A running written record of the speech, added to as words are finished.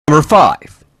Number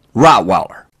 5.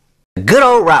 Rottweiler. Good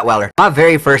old Rottweiler. My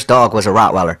very first dog was a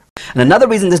Rottweiler. And another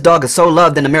reason this dog is so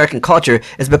loved in American culture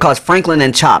is because Franklin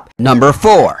and Chop. Number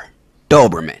 4.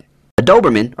 Doberman. A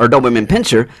Doberman, or Doberman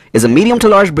Pinscher, is a medium to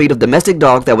large breed of domestic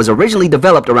dog that was originally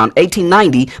developed around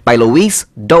 1890 by Louis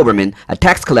Doberman, a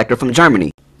tax collector from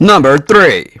Germany. Number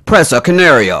 3. Presa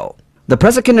Canario. The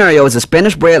Presa Canario is a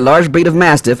Spanish-bred large breed of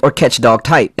Mastiff or catch dog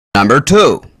type. Number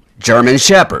 2. German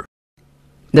Shepherd.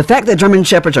 The fact that German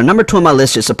Shepherds are number 2 on my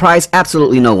list should surprise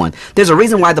absolutely no one. There's a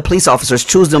reason why the police officers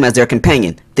choose them as their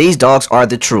companion. These dogs are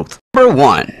the truth. Number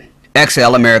 1.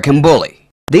 XL American Bully.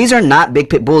 These are not big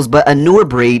pit bulls, but a newer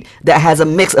breed that has a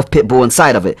mix of pit bull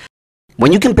inside of it.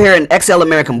 When you compare an XL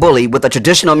American Bully with a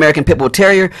traditional American Pit Bull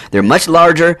Terrier, they're much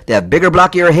larger, they have bigger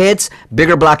blockier heads,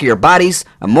 bigger blockier bodies,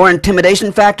 a more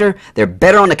intimidation factor, they're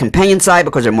better on the companion side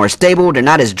because they're more stable, they're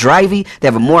not as drivey, they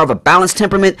have more of a balanced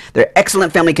temperament, they're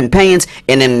excellent family companions,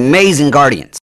 and amazing guardians.